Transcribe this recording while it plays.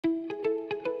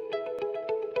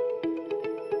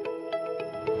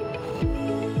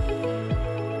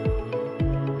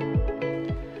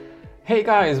Hey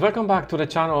guys, welcome back to the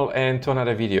channel and to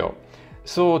another video.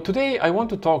 So today I want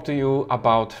to talk to you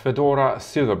about Fedora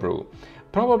Silverblue.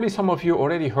 Probably some of you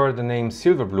already heard the name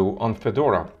Silverblue on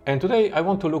Fedora, and today I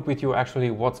want to look with you actually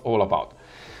what's all about.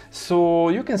 So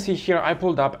you can see here I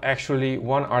pulled up actually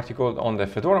one article on the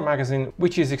Fedora magazine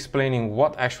which is explaining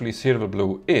what actually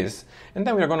Silverblue is, and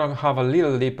then we're going to have a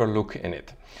little deeper look in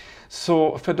it.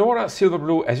 So Fedora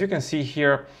Silverblue, as you can see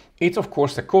here, it's of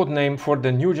course a code name for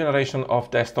the new generation of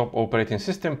desktop operating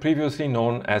system previously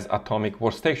known as Atomic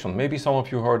Workstation. Maybe some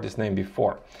of you heard this name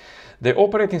before. The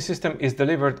operating system is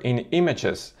delivered in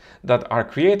images that are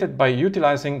created by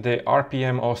utilizing the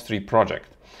RPM-OS3 project.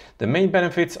 The main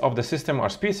benefits of the system are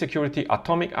speed, security,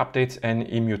 atomic updates, and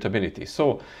immutability.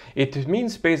 So it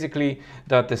means basically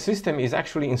that the system is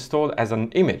actually installed as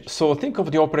an image. So think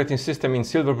of the operating system in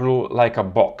Silverblue like a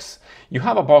box. You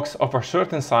have a box of a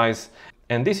certain size,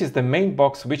 and this is the main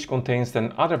box which contains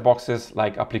then other boxes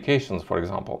like applications, for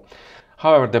example.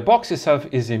 However, the box itself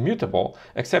is immutable,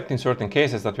 except in certain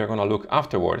cases that we're going to look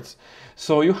afterwards.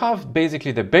 So you have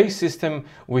basically the base system,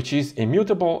 which is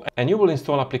immutable, and you will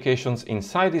install applications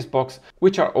inside this box,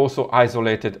 which are also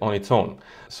isolated on its own.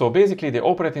 So basically the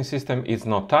operating system is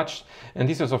not touched, and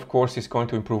this is of course is going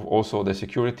to improve also the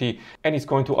security, and it's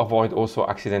going to avoid also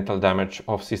accidental damage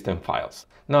of system files.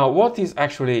 Now, what is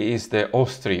the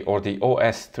OS3 or the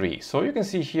OS3? So you can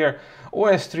see here,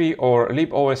 OS3 or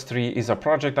libOS3 is a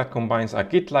project that combines a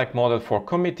Git-like model for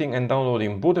committing and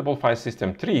downloading bootable file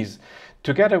system trees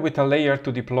together with a layer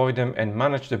to deploy them and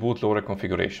manage the bootloader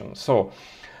configuration. So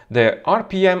the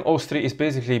RPM-OS3 is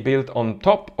basically built on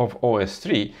top of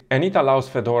OS3, and it allows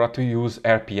Fedora to use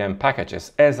RPM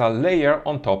packages as a layer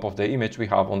on top of the image we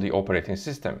have on the operating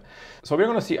system. So we're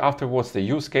going to see afterwards the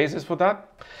use cases for that.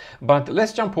 But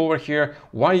let's jump over here.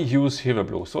 Why use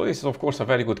Silverblue? So this is of course a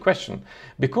very good question,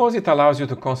 because it allows you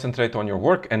to concentrate on your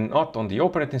work and not on the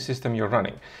operating system you're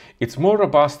running. It's more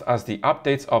robust as the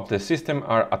updates of the system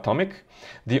are atomic.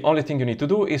 The only thing you need to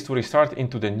do is to restart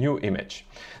into the new image.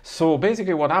 So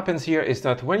basically what happens here is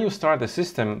that when you start the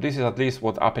system, this is at least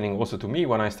what's happening also to me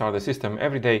when I start the system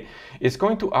every day, it's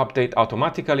going to update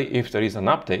automatically if there is an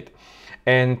update.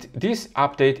 And this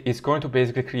update is going to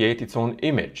basically create its own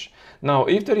image. Now,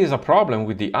 if there is a problem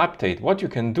with the update, what you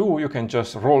can do, you can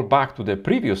just roll back to the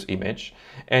previous image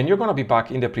and you're going to be back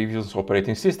in the previous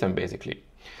operating system basically.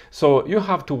 So you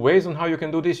have two ways on how you can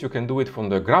do this. You can do it from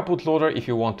the grab bootloader if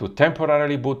you want to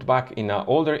temporarily boot back in an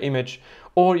older image,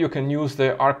 or you can use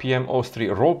the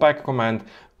RPM-OS3 rollback command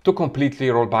to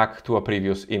completely roll back to a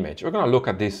previous image. We're going to look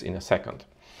at this in a second.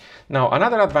 Now,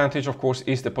 another advantage, of course,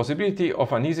 is the possibility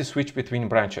of an easy switch between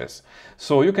branches.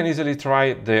 So you can easily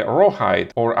try the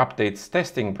rawhide or updates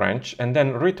testing branch and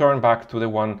then return back to the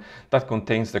one that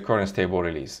contains the current stable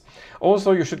release.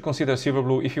 Also, you should consider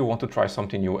Silverblue if you want to try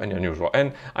something new and unusual.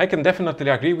 And I can definitely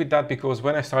agree with that, because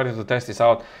when I started to test this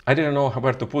out, I didn't know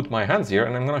where to put my hands here,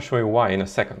 and I'm going to show you why in a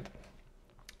second.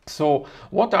 So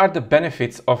what are the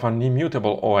benefits of an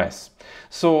immutable OS?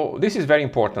 So this is very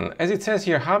important. As it says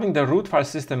here, having the root file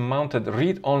system mounted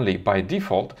read-only by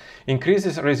default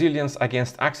increases resilience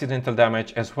against accidental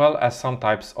damage as well as some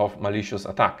types of malicious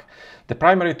attack. The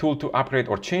primary tool to upgrade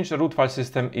or change the root file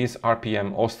system is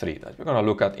RPM-OS3, that we're going to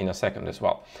look at in a second as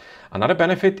well. Another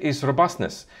benefit is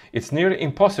robustness. It's nearly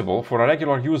impossible for a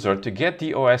regular user to get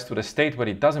the OS to the state where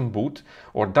it doesn't boot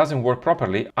or doesn't work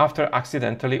properly after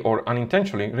accidentally or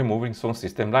unintentionally removing some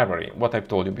system library, what I've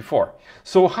told you before.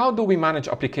 So how do we manage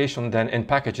application then and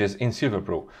packages in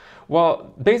Silverblue?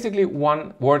 Well, basically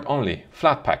one word only: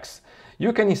 Flatpaks.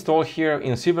 You can install here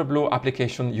in Silverblue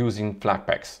application using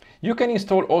Flatpaks. You can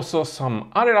install also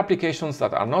some other applications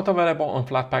that are not available on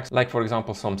Flatpaks, like for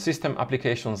example some system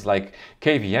applications like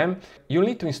KVM. You'll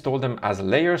need to install them as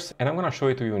layers, and I'm going to show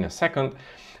it to you in a second.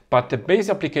 But the base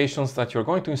applications that you're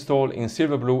going to install in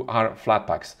Silverblue are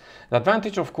Flatpaks. The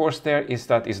advantage, of course, there is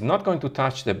that it's not going to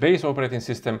touch the base operating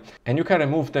system, and you can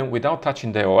remove them without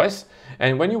touching the OS.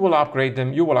 And when you will upgrade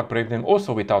them, you will upgrade them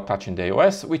also without touching the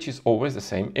OS, which is always the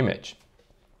same image.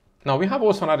 Now we have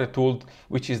also another tool,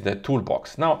 which is the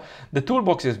Toolbox. Now the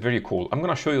Toolbox is very cool. I'm going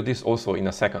to show you this also in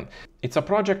a second. It's a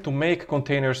project to make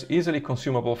containers easily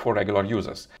consumable for regular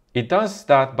users. It does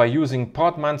that by using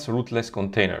Podman's rootless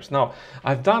containers. Now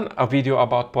I've done a video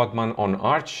about Podman on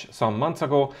Arch some months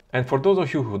ago, and for those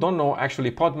of you who don't know, actually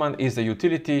Podman is the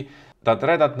utility that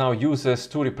Red Hat now uses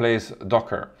to replace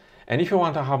Docker. And if you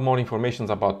want to have more information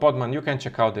about Podman, you can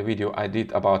check out the video I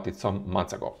did about it some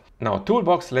months ago. Now,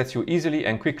 Toolbox lets you easily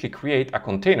and quickly create a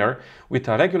container with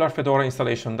a regular Fedora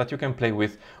installation that you can play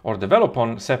with or develop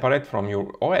on separate from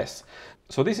your OS.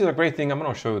 So this is a great thing. I'm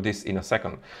going to show you this in a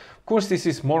second. Of course, this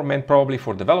is more meant probably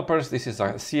for developers. This is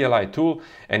a CLI tool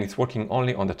and it's working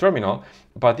only on the terminal.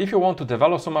 But if you want to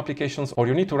develop some applications or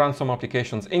you need to run some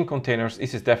applications in containers,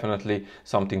 this is definitely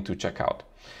something to check out.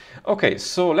 Okay,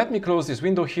 so let me close this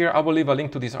window here. I will leave a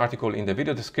link to this article in the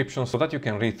video description so that you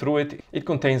can read through it. It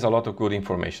contains a lot of good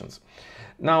information.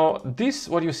 Now, this,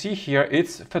 what you see here,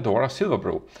 it's Fedora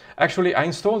Silverblue. Actually, I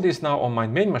installed this now on my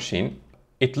main machine.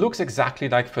 It looks exactly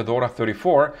like Fedora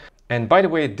 34. And by the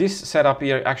way, this setup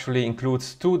here actually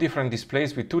includes two different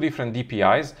displays with two different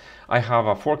DPIs. I have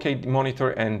a 4K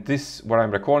monitor and this, what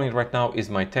I'm recording right now, is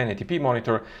my 1080p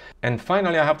monitor. And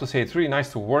finally, I have to say it's really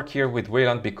nice to work here with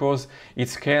Wayland because it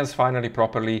scales finally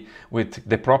properly with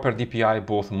the proper DPI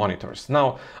both monitors.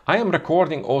 Now, I am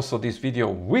recording also this video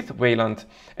with Wayland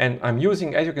and I'm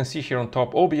using, as you can see here on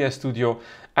top, OBS Studio.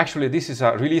 Actually, this is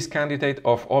a release candidate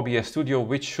of OBS Studio,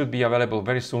 which should be available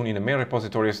very soon in the main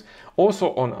repositories,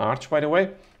 also on Arch, by the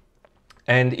way.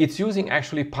 And it's using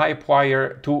actually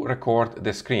Pipewire to record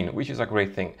the screen, which is a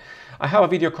great thing. I have a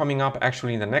video coming up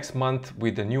actually in the next month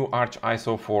with the new Arch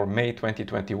ISO for May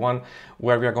 2021,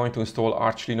 where we are going to install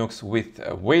Arch Linux with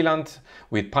Wayland,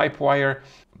 with Pipewire,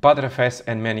 Btrfs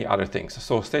and many other things.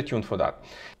 So stay tuned for that.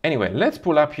 Anyway, let's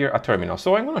pull up here a terminal.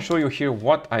 So I'm going to show you here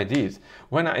what I did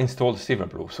when I installed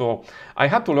Silverblue. So I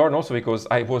had to learn also because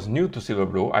I was new to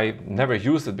Silverblue. I never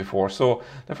used it before. So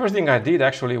the first thing I did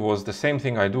actually was the same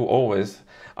thing I do always.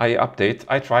 I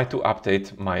try to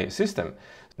update my system.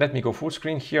 Let me go full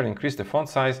screen here, increase the font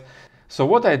size. So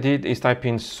what I did is type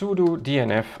in sudo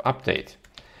dnf update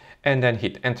and then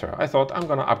hit enter. I thought I'm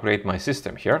going to upgrade my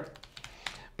system here.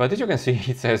 But as you can see,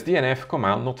 it says DNF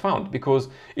command not found because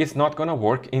it's not going to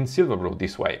work in Silverblue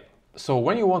this way. So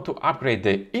when you want to upgrade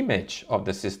the image of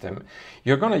the system,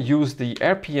 you're going to use the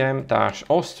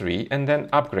rpm-ostree and then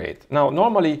upgrade. Now,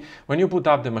 normally when you boot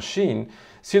up the machine,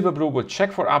 Silverblue will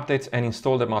check for updates and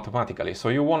install them automatically. So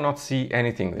you will not see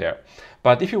anything there.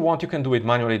 But if you want, you can do it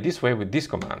manually this way with this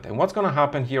command. And what's going to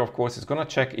happen here, of course, is going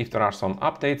to check if there are some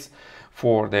updates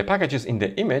for the packages in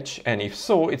the image. And if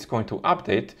so, it's going to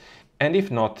update. And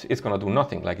if not, it's going to do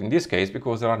nothing, like in this case,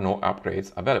 because there are no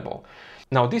upgrades available.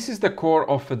 Now, this is the core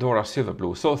of Fedora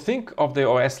Silverblue. So think of the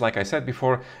OS, like I said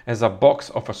before, as a box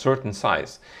of a certain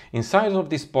size. Inside of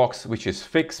this box, which is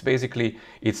fixed, basically,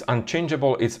 it's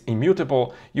unchangeable, it's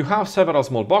immutable. You have several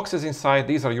small boxes inside.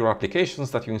 These are your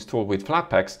applications that you install with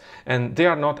Flatpaks, and they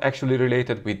are not actually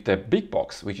related with the big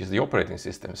box, which is the operating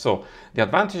system. So the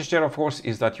advantage there, of course,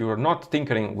 is that you are not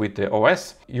tinkering with the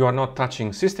OS, you are not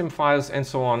touching system files and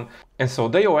so on. And so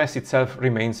the OS itself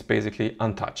remains basically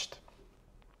untouched.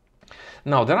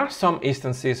 Now, there are some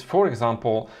instances, for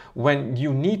example, when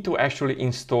you need to actually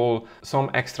install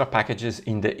some extra packages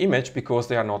in the image because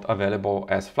they are not available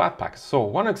as Flatpaks. So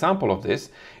one example of this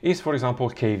is, for example,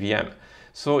 KVM.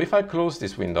 So if I close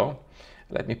this window,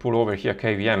 let me pull over here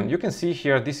KVM. You can see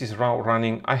here, this is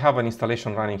running. I have an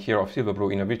installation running here of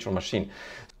Silverblue in a virtual machine.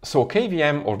 So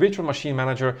KVM or Virtual Machine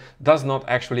Manager does not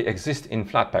actually exist in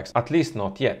Flatpaks, at least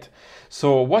not yet.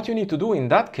 So what you need to do in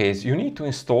that case, you need to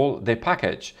install the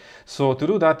package. So to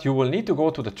do that, you will need to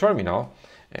go to the terminal.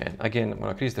 And again, I'm going to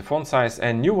increase the font size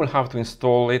and you will have to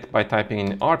install it by typing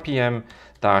in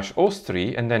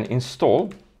rpm-ostree and then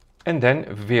install and then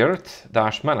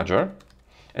virt-manager.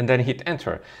 And then hit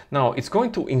enter. Now it's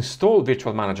going to install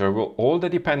Virtual Manager with all the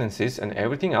dependencies and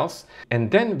everything else. And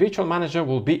then Virtual Manager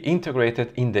will be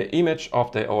integrated in the image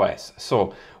of the OS.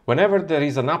 So whenever there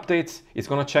is an update, it's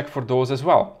going to check for those as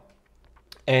well.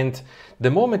 And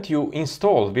the moment you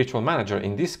install Virtual Manager,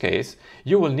 in this case,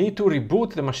 you will need to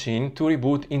reboot the machine to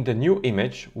reboot in the new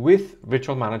image with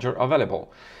Virtual Manager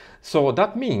available. So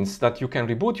that means that you can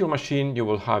reboot your machine, you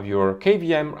will have your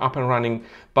KVM up and running,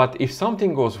 but if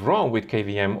something goes wrong with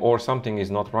KVM or something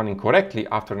is not running correctly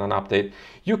after an update,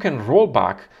 you can roll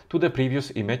back to the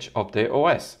previous image of the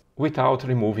OS without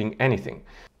removing anything.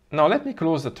 Now let me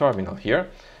close the terminal here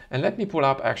and let me pull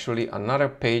up actually another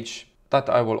page that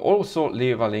I will also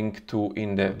leave a link to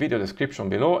in the video description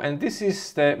below. And this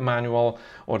is the manual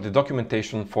or the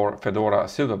documentation for Fedora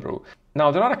Silverblue. Now,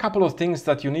 there are a couple of things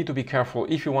that you need to be careful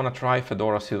if you want to try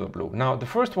Fedora Silverblue. Now, the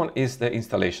first one is the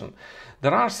installation.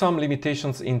 There are some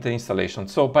limitations in the installation.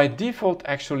 So by default,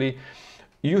 actually,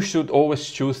 you should always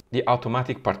choose the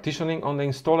automatic partitioning on the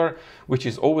installer, which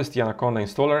is always the Anaconda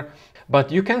installer.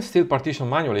 But you can still partition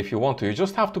manually if you want to. You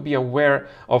just have to be aware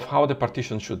of how the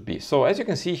partition should be. So as you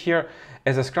can see here,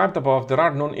 as described above, there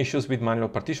are no issues with manual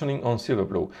partitioning on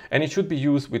Silverblue, and it should be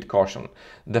used with caution.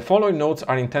 The following notes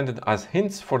are intended as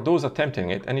hints for those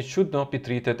attempting it, and it should not be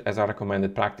treated as a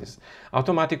recommended practice.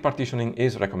 Automatic partitioning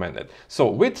is recommended. So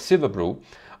with Silverblue,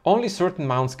 Only certain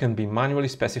mounts can be manually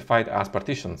specified as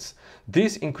partitions.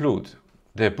 These include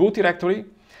the boot directory,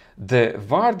 the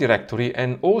var directory,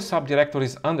 and all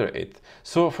subdirectories under it.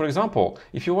 So for example,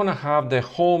 if you want to have the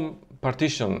home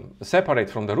partition separate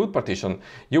from the root partition,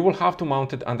 you will have to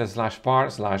mount it under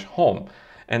 /var/home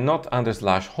and not under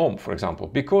 /home, for example,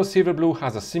 because Silverblue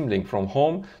has a symlink from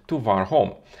home to var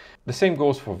home. The same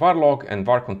goes for var log and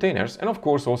var containers, and of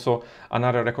course also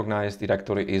another recognized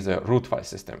directory is a root file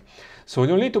system. So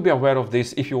you'll need to be aware of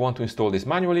this if you want to install this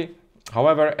manually.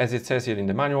 However, as it says here in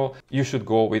the manual, you should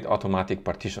go with automatic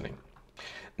partitioning.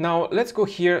 Now let's go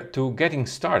here to getting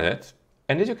started.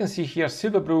 And as you can see here,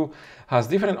 Silverblue has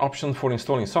different options for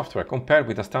installing software compared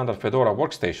with a standard Fedora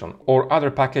workstation or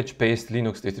other package-based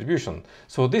Linux distribution.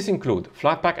 So these include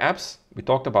Flatpak apps, we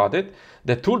talked about it,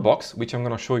 the Toolbox, which I'm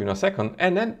going to show you in a second,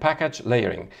 and then package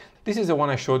layering. This is the one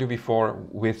I showed you before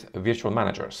with Virtual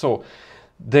Manager. So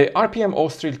the RPM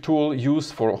Austrill tool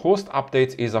used for host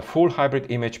updates is a full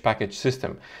hybrid image package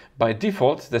system. By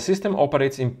default, the system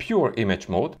operates in pure image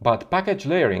mode, but package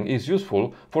layering is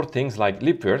useful for things like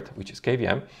libvirt, which is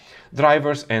KVM,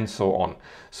 drivers, and so on.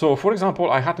 So for example,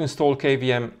 I had to install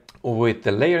KVM with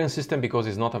the layering system because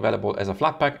it's not available as a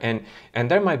Flatpak, and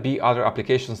there might be other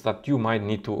applications that you might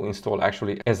need to install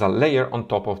actually as a layer on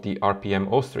top of the RPM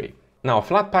Austrill. Now,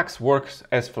 Flatpaks works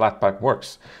as Flatpak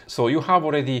works. So you have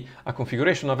already a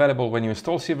configuration available when you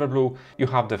install Silverblue. You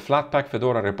have the Flatpak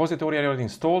Fedora repository already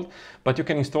installed, but you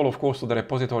can install, of course, to the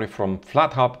repository from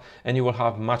FlatHub, and you will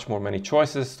have many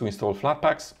choices to install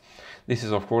Flatpaks. This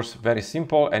is, of course, very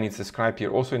simple, and it's described here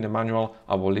also in the manual.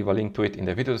 I will leave a link to it in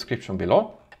the video description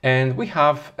below. And we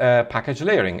have package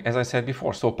layering, as I said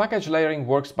before. So package layering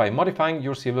works by modifying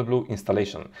your Silverblue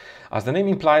installation. As the name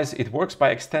implies, it works by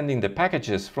extending the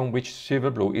packages from which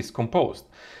Silverblue is composed.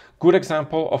 Good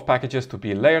example of packages to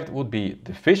be layered would be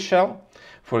the fish shell,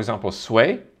 for example,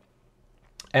 Sway,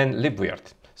 and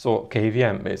libvirt. So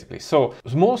KVM basically. So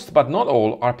most but not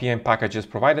all RPM packages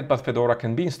provided by Fedora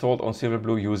can be installed on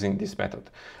Silverblue using this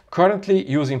method. Currently,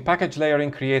 using package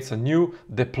layering creates a new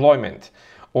deployment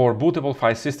or bootable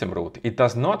file system root. It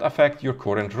does not affect your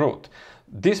current root.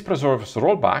 This preserves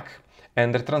rollback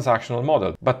and the transactional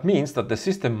model, but means that the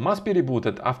system must be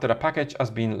rebooted after a package has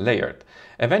been layered.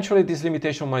 Eventually, this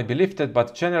limitation might be lifted,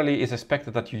 but generally it's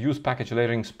expected that you use package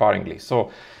layering sparingly.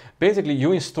 So basically,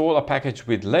 you install a package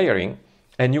with layering,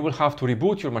 and you will have to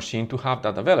reboot your machine to have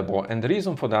that available. And the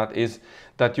reason for that is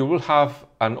that you will have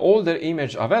an older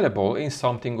image available if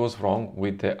something goes wrong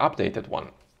with the updated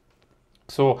one.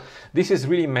 So this is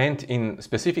really meant in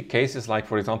specific cases, like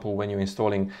for example, when you're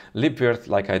installing libvirt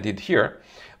like I did here,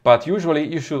 but usually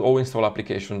you should all install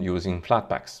application using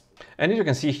Flatpaks. And as you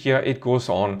can see here, it goes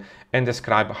on and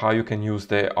describe how you can use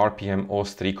the RPM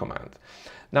Austrill command.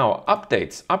 Now,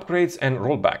 updates, upgrades, and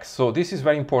rollbacks. So this is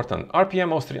very important.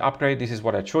 RPM Austrill upgrade, this is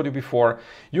what I showed you before.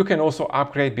 You can also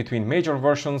upgrade between major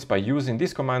versions by using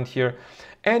this command here.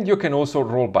 And you can also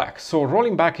roll back. So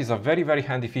rolling back is a very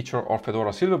handy feature of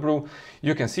Fedora Silverblue.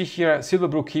 You can see here,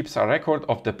 Silverblue keeps a record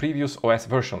of the previous OS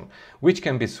version, which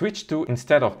can be switched to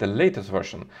instead of the latest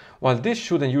version. While this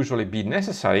shouldn't usually be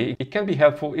necessary, it can be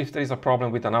helpful if there is a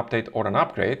problem with an update or an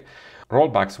upgrade.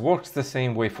 Rollbacks works the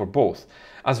same way for both,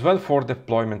 as well for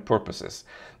deployment purposes.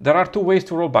 There are two ways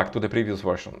to roll back to the previous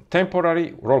version.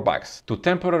 Temporary rollbacks. To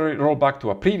temporarily roll back to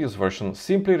a previous version,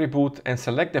 simply reboot and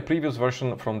select the previous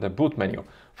version from the boot menu,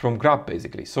 from grub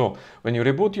basically. So when you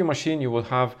reboot your machine, you will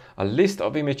have a list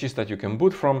of images that you can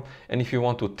boot from, and if you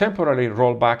want to temporarily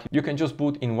roll back, you can just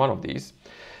boot in one of these.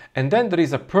 And then there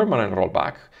is a permanent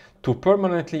rollback. To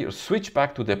permanently switch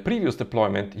back to the previous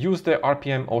deployment, use the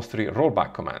RPM Austrill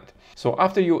rollback command. So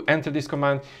after you enter this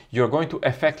command, you're going to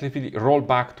effectively roll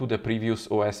back to the previous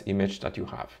OS image that you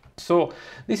have. So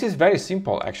this is very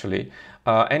simple actually,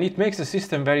 and it makes the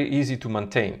system very easy to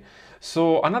maintain.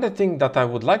 So another thing that I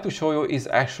would like to show you is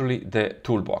actually the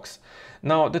Toolbox.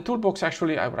 Now the Toolbox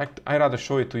actually, I'd rather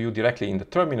show it to you directly in the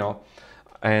terminal.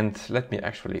 And let me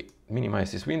actually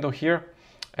minimize this window here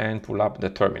and pull up the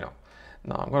terminal.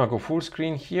 Now I'm going to go full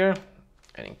screen here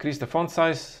and increase the font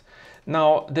size.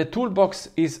 Now the Toolbox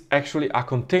is actually a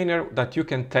container that you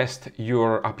can test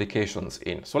your applications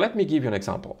in. So let me give you an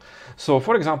example. So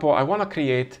for example, I want to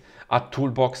create a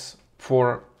Toolbox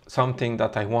for something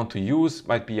that I want to use,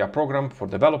 might be a program for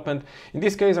development. In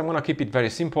this case, I'm going to keep it very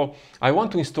simple. I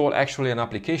want to install actually an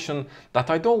application that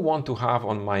I don't want to have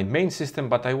on my main system,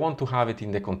 but I want to have it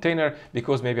in the container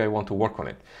because maybe I want to work on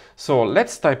it. So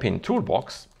let's type in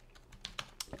Toolbox,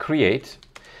 create,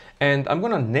 and I'm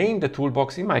going to name the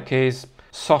Toolbox, in my case,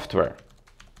 software,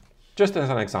 just as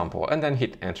an example, and then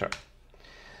hit enter.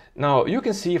 Now you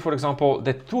can see, for example,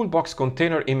 the Toolbox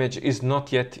container image is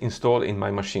not yet installed in my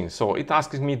machine. So it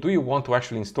asks me, do you want to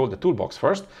actually install the Toolbox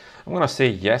first? I'm going to say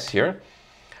yes here.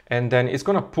 And then it's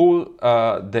going to pull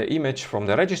the image from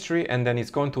the registry, and then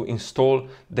it's going to install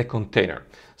the container.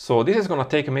 So this is going to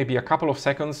take maybe a couple of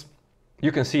seconds.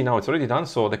 You can see now it's already done.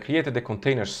 So they created the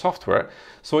container software.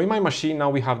 So in my machine now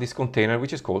we have this container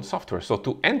which is called software. So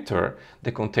to enter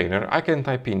the container, I can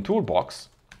type in Toolbox,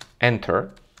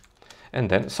 enter, and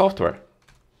then software,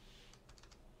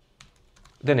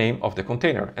 the name of the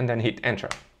container, and then hit enter.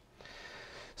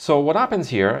 So what happens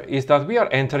here is that we are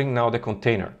entering now the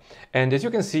container. And as you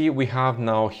can see, we have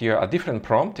now here a different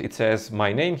prompt. It says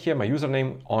my name here, my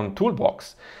username on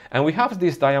Toolbox. And we have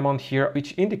this diamond here,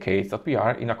 which indicates that we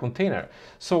are in a container.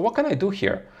 So what can I do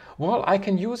here? Well, I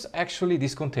can use actually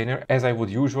this container as I would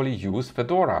usually use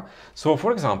Fedora. So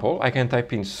for example, I can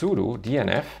type in sudo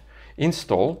dnf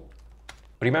install.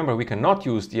 Remember, we cannot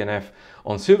use dnf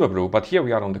on Silverblue, but here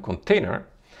we are on the container.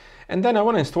 And then I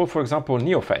want to install, for example,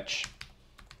 NeoFetch.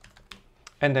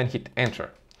 And then hit enter.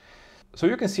 So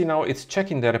you can see now it's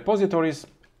checking the repositories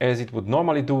as it would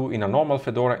normally do in a normal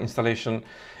Fedora installation.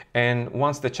 And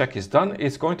once the check is done,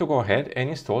 it's going to go ahead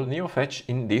and install NeoFetch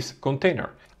in this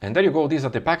container. And there you go. These are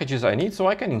the packages I need. So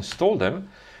I can install them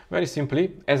very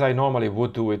simply as I normally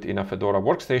would do it in a Fedora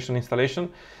workstation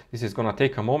installation. This is going to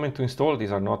take a moment to install.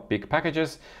 These are not big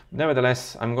packages.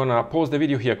 Nevertheless, I'm going to pause the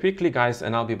video here quickly, guys,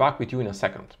 and I'll be back with you in a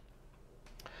second.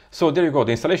 So there you go,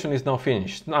 the installation is now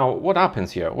finished. Now, what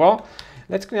happens here? Well,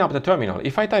 let's clean up the terminal.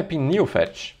 If I type in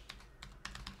NeoFetch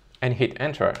and hit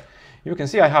enter, you can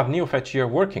see I have NeoFetch here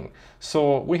working.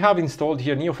 So we have installed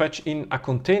here NeoFetch in a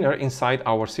container inside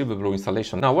our Silverblue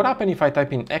installation. Now, what happens if I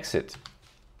type in exit?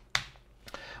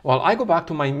 Well, I go back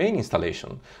to my main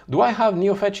installation. Do I have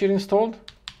NeoFetch here installed?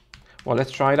 Well,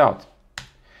 let's try it out.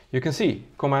 You can see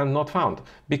command not found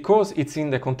because it's in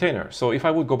the container. So if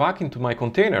I would go back into my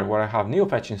container where I have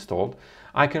NeoFetch installed,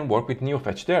 I can work with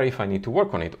NeoFetch there if I need to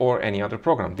work on it or any other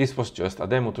program. This was just a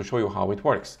demo to show you how it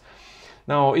works.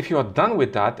 Now, if you are done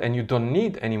with that and you don't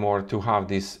need anymore to have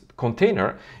this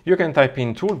container, you can type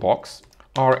in Toolbox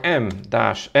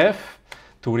rm-f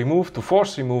to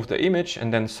force remove the image,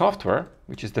 and then software,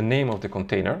 which is the name of the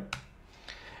container.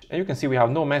 And you can see we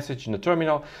have no message in the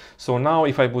terminal. So now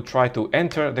if I would try to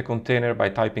enter the container by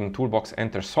typing Toolbox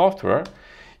enter software,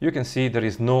 you can see there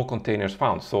is no containers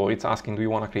found. So it's asking, do you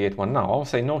want to create one now? I'll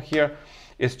say no here.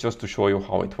 It's just to show you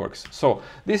how it works. So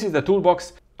this is the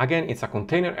Toolbox. Again, it's a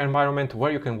container environment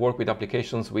where you can work with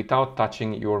applications without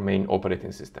touching your main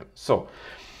operating system. So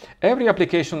every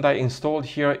application that I installed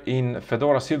here in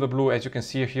Fedora Silverblue, as you can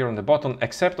see here on the bottom,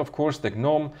 except of course the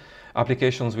GNOME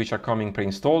applications which are coming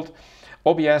pre-installed,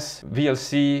 OBS,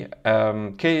 VLC,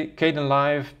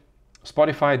 Kdenlive,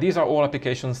 Spotify, these are all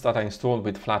applications that I installed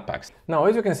with Flatpaks. Now,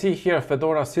 as you can see here,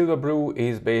 Fedora Silverblue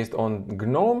is based on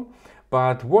GNOME,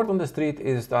 but word on the street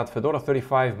is that Fedora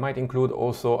 35 might include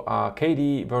also a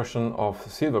KDE version of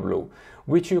Silverblue,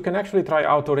 which you can actually try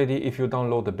out already if you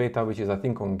download the beta, which is I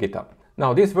think on GitHub.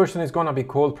 Now, this version is gonna be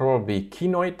called probably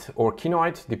Kinoite or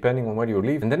Kinoite, depending on where you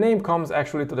live. And the name comes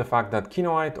actually to the fact that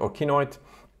Kinoite or Kinoite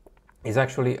is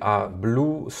actually a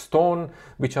blue stone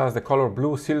which has the color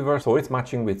blue silver, so it's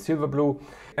matching with Silverblue.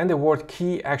 And the word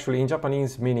ki actually in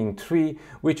Japanese meaning tree,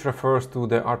 which refers to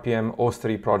the RPM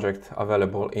OS3 project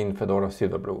available in Fedora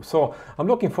Silverblue. So I'm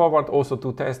looking forward also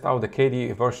to test out the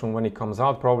KDE version when it comes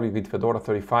out, probably with Fedora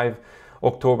 35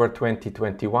 October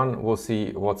 2021. We'll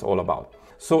see what's all about.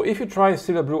 So if you try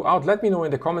Silverblue out, let me know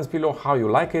in the comments below how you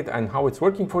like it and how it's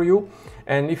working for you.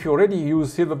 And if you already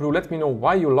use Silverblue, let me know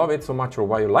why you love it so much or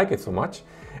why you like it so much.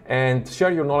 And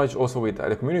share your knowledge also with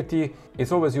the community.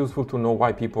 It's always useful to know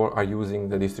why people are using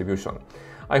the distribution.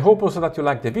 I hope also that you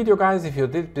liked the video, guys. If you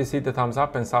did, please hit the thumbs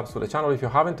up and subs to the channel if you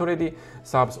haven't already.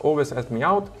 Subs always help me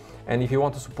out. And if you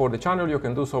want to support the channel, you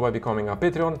can do so by becoming a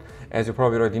Patreon. As you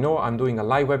probably already know, I'm doing a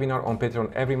live webinar on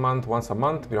Patreon every month, once a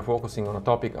month. We are focusing on a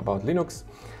topic about Linux.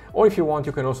 Or if you want,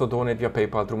 you can also donate via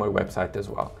PayPal through my website as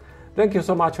well. Thank you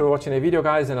so much for watching the video,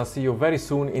 guys, and I'll see you very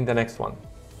soon in the next one.